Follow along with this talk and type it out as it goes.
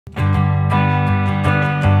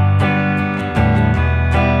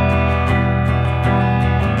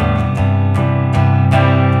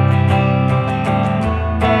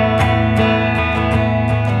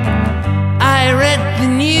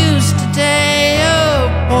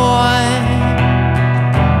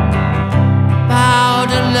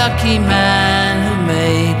lucky man who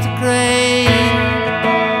made the grade.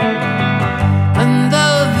 And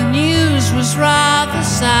though the news was rather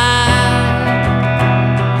sad,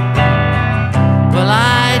 well,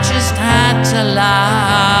 I just had to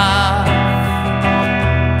laugh.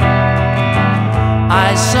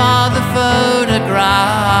 I saw the photograph.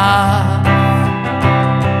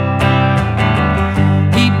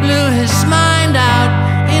 He blew his mind out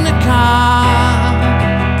in a car.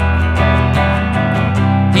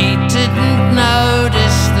 He didn't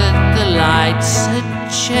notice that the lights had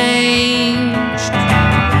changed.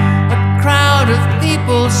 A crowd of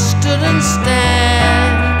people stood and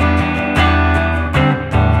stared.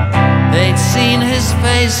 They'd seen his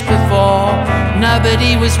face before.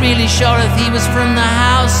 Nobody was really sure if he was from the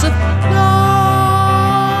House of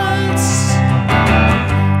Lords.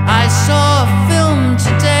 I saw a film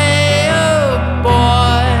today, oh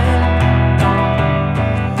boy.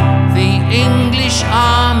 The English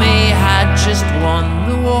army had just won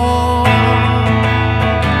the war.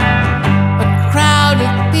 A crowd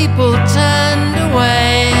of people turned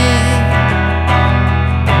away,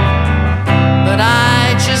 but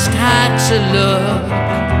I just had to look.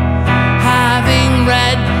 Having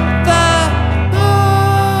read the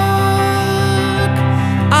book,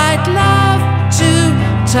 I'd love to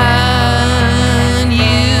turn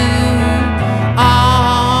you on.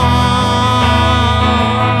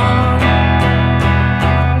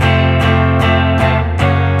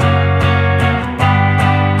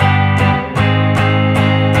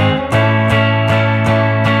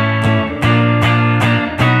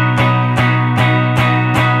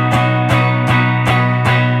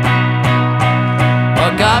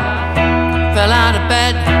 Woke up, fell out of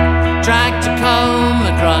bed, dragged a comb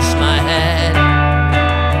across my head.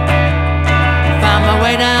 Found my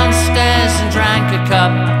way downstairs and drank a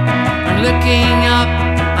cup. And looking up,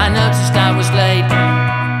 I noticed I was late.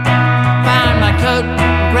 Found my coat,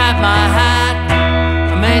 grabbed my hat.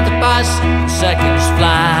 I made the bus seconds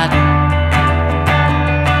flat.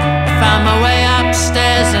 Found my way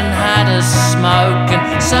upstairs and had a smoke.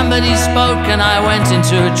 And somebody spoke and I went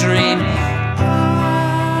into a dream.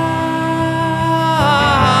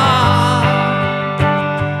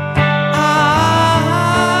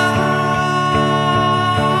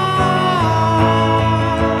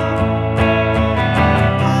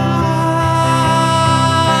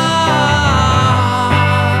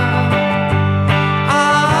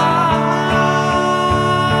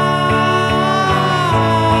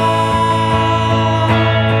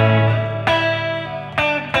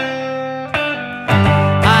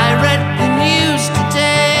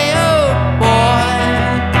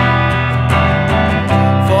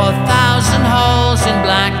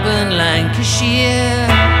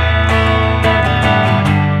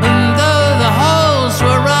 And though the holes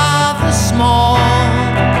were rather small,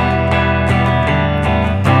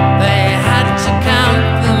 they had to count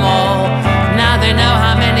them all. Now they know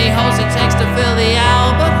how many holes it takes to fill the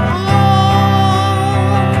Albert Hall.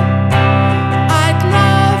 I'd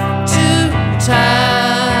love to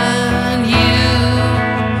turn you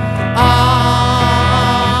on.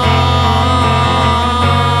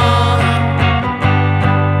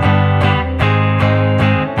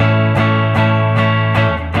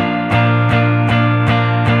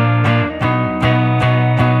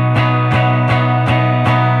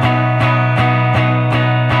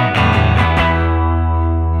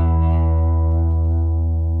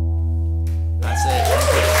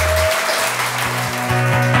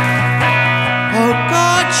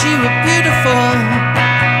 You were beautiful.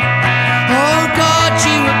 Oh God,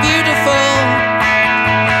 you were beautiful.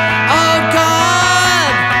 Oh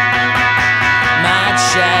God. Mad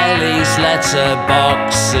Shelley's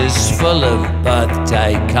letterbox is full of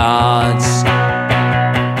birthday cards.